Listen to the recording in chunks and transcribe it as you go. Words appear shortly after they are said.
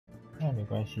没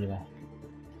关系啦。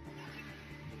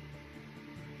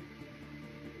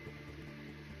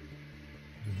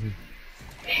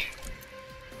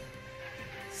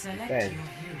对，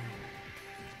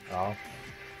好，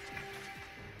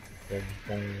跟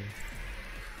风。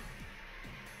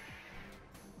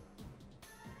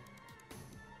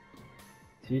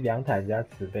其实2坦加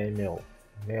慈悲没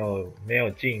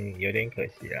有进，有点可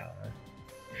惜啊。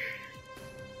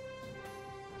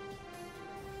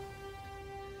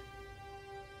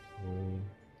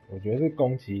我觉得是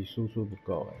攻击输出不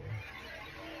够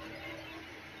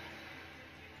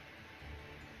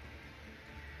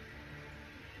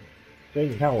所以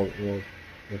你看我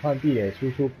换壁垒输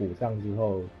出补上之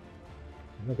后，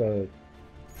那个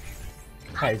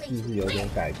态势是有点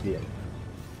改变。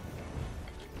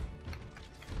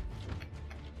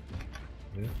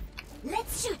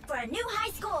Let's shoot for a new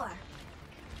high score.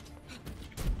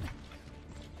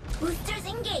 Boosters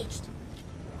engaged.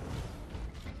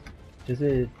 就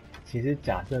是其实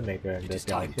假设每个人的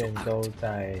表现都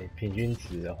在平均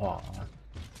值的话，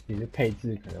其实配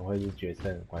置可能会是决胜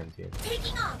的关键。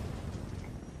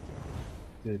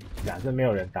就假设没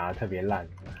有人打得特别烂。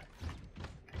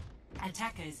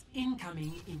Attackers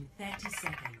incoming in 30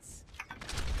 seconds.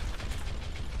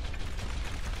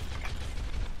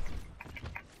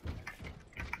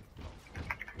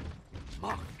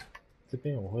 这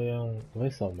边我会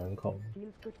守门口，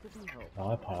然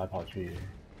后跑来跑去。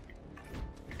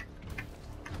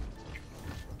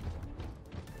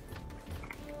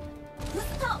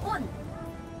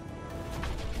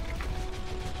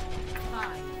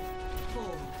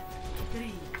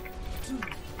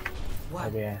那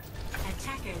边。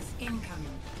Attackers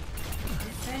incoming.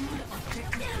 Defend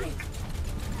objective.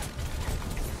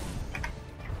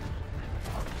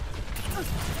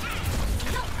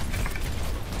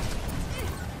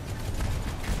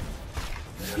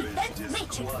 Defense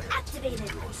matrix activated.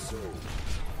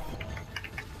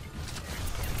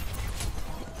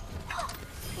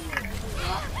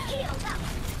 Healed up.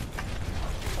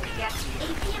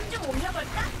 APM 좀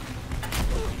올려볼까?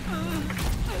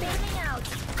 Bailing out.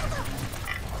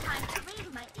 Time to read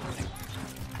my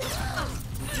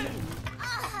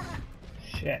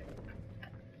Shit.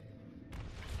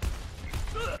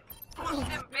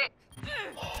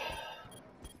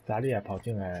 扎利亚跑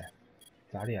进来了，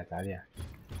扎利亚。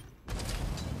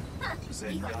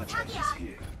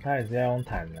他也是要用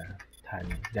坦的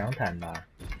2坦吧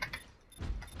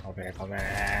 ？OK， 跑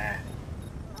来。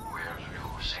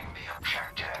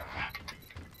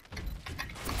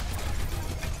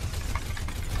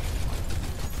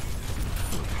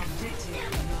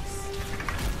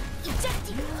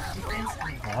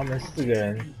他们4个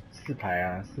人4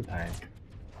排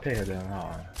配合得很好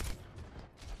啊！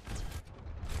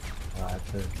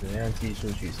只能用技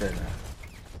术取胜啊，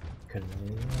可能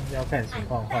要看情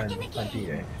况换地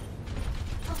雷。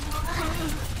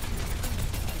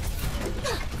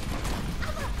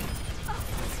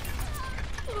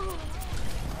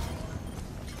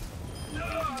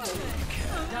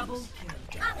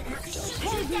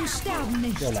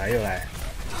又来！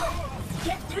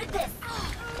 Get through this.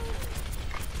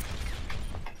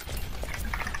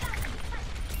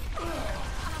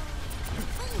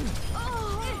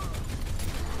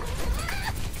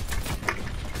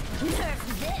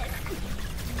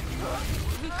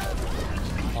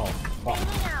 Oh, fuck.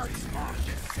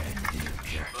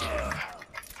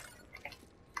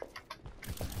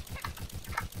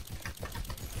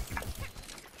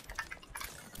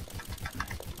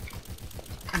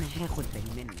 أنا هاخد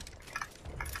بالي منك.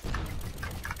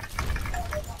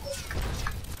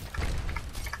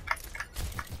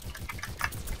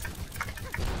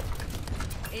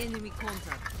 Enemy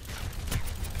contact.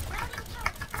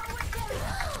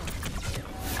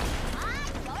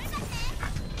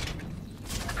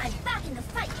 I'm back in the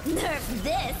fight. Nerf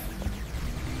this.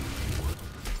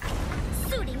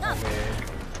 Suiting up.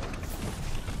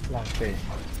 浪费。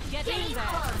 Get in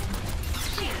there.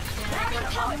 Grabbing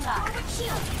counter.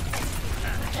 Shield.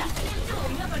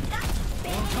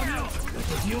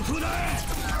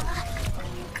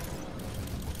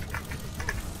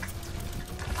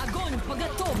 Огонь по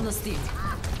готовности!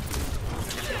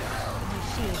 My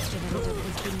shield generator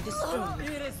has been destroyed.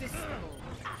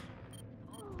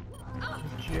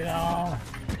 绝了！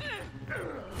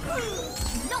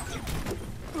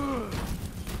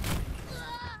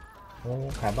哦，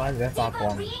卡巴一直在发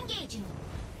光，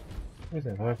为什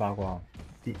么它会发光？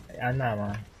安娜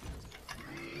吗？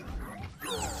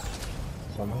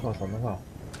守门口！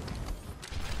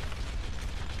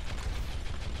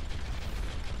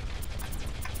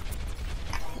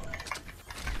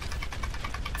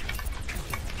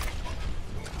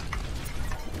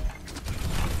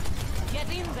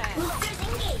 in there. Boosters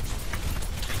engaged.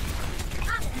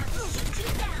 I'm gonna have to shoot you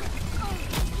down.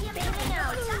 Bailing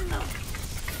out.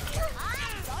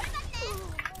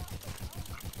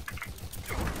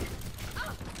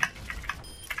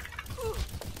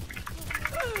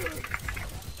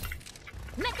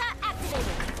 Mecha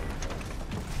activated.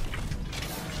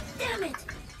 Damn it!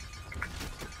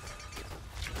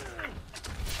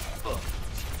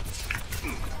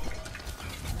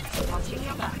 Watching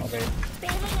your back. ，OK，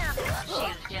 Bailing out.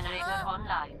 Shield generator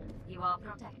online. You are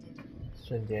protected.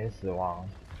 瞬间死亡。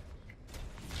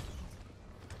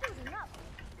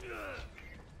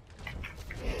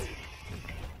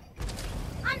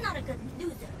 I'm not a good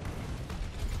loser.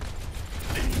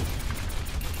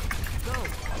 Go.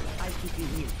 I'll keep you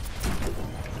here.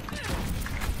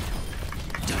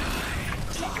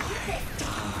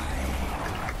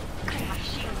 My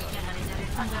shield generator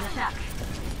is under attack.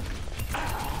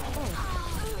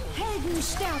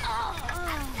 Heldenstärke.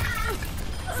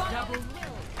 Double.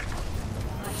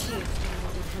 My shield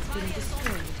generator has been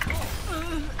destroyed.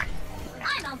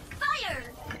 I'm on fire!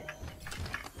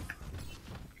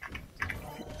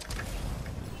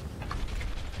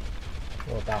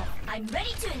 弱大， I'm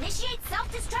ready to initiate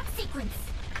self-destruct sequence.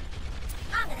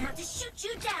 I'm gonna have to shoot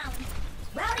you down.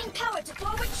 Routing power to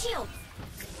forward shields.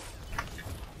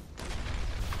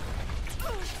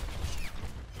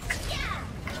 Yeah!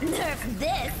 Nerf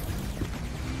this!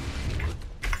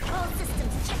 All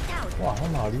systems checked out. 哇，他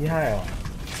们好厉害哦，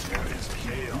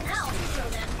 Now I'll show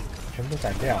them. 全部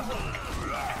闪掉。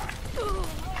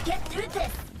 Get through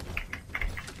this.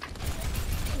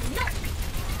 No!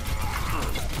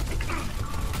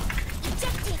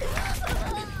 Ejecting.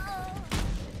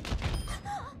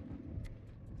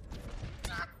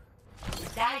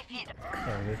 我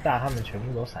觉得大他们全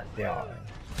部都闪掉了，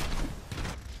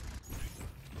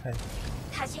太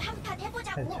다시 한판 太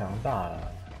해보자고. 强大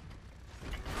了。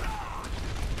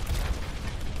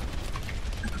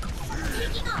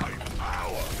 Taking off.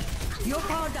 You're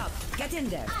powered up. Get in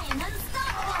there. I am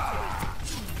unstoppable.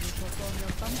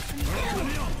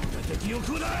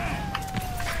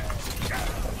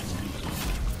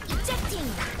 Ejecting.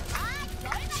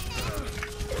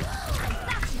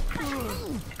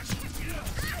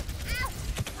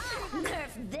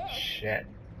 Nerf this. Shit！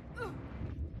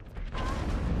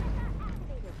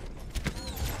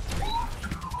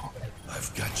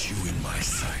 I've got you in my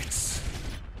sights.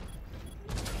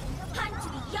 Time to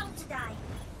be young to die.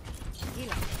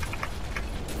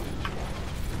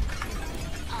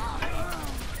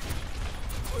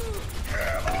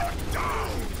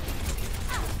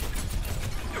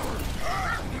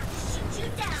 Shoot you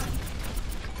down.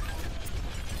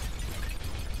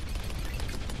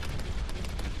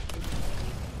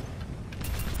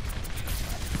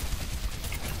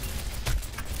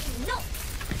 No.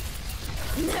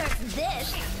 Nerf this.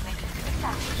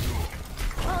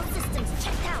 All systems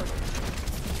checked out.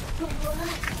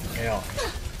 没有，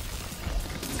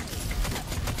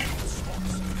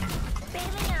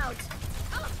 Bailing out.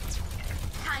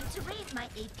 Time to raise my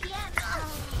APM.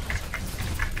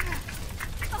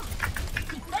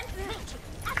 Defense matrix.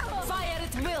 Fire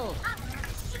at will. I'm gonna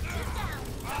shoot you down.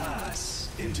 Pass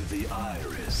into the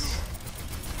iris.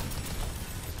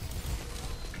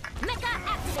 Mecha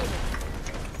activated.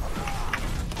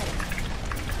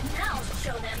 Now I'll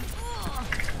show them.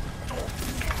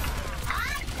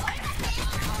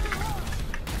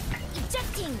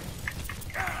 Ejecting.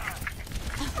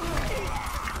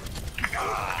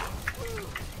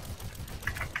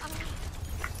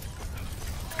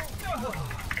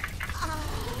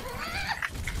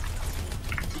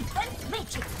 Defense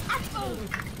matrix activated.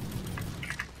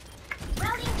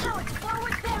 Routing power to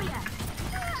forward barrier.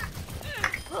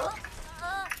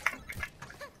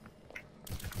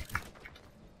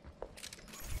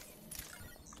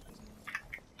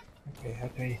 OK 还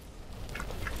可以。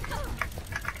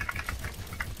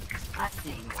 I've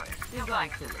seen worse. You're going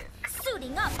to live.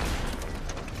 Suiting up.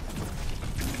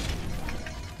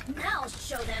 Now I'll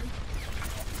show them.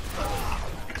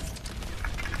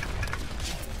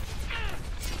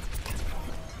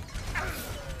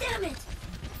 Damn it!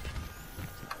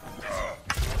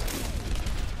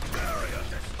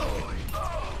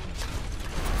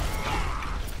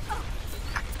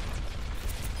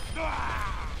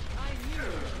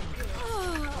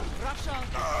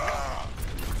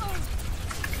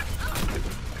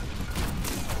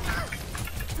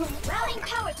 Routing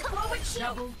power to forward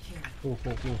shield. Double kill. 不不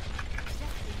不，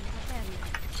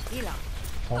 Healer.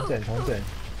 重整重整。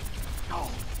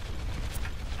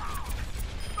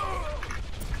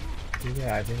拼进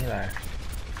来拼进来，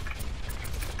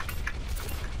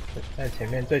在前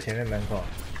面最前面门口，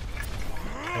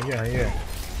很远很远。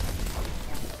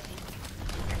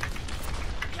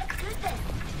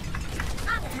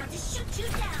gonna have to shoot you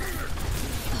down.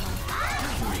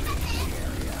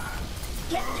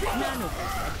 Get through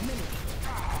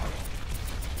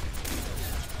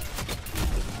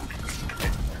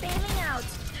Bailing out.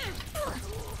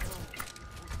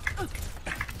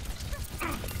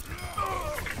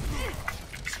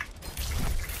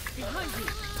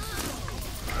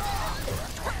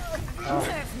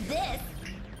 Nerf this.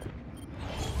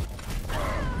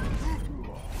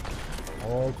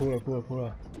 哦，哭了哭了哭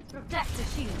了。 Protector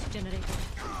shield generated.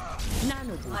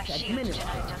 Nano My boost shield administered.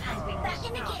 generator has been Back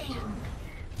in the game.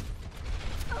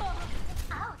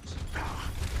 Ouch.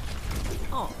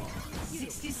 Oh,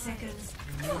 60 seconds.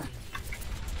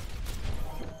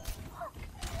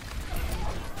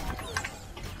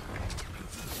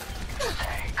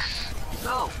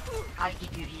 Go! I'll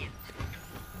keep you healed.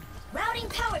 Routing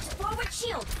power to forward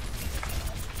shield.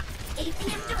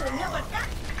 APM doing number that.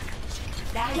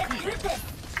 Get through this.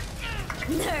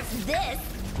 Nerf this.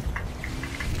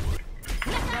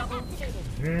 Activated.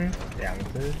 2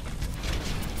只。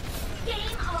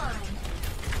 Game on.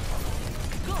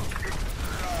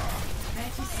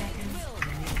 30 seconds.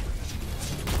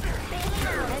 Bailing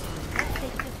out.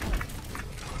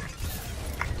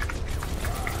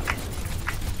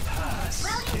 Pass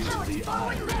Routing into power to the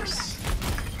forward iris.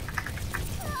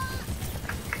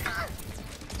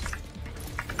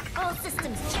 All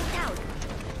systems checked out.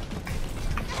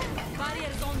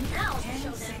 barriers on. Now 10 show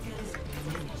them. seconds.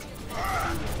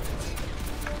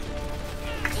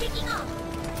 Taking off.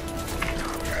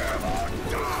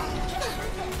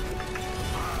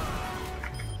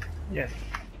 Yes，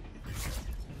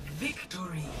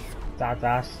 Victory! 扎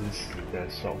扎实实的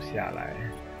守下来。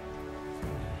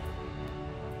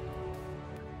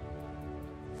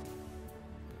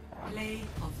Play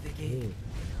of the game.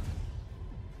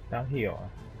 当 heal 啊，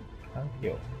当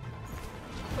heal。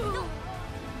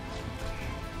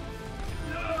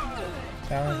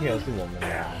刚刚 heal 是我们俩。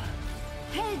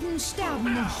 Helden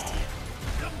sterben nicht.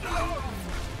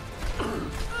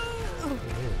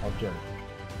 好准。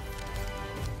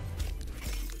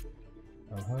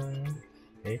嗯哼，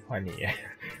哎，换你，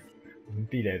我们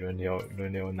壁垒轮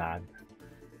流拿。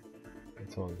没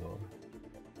错没错，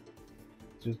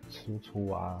就输出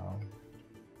啊。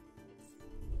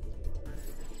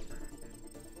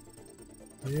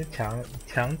其实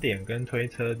强点跟推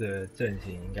车的阵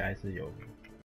型应该是有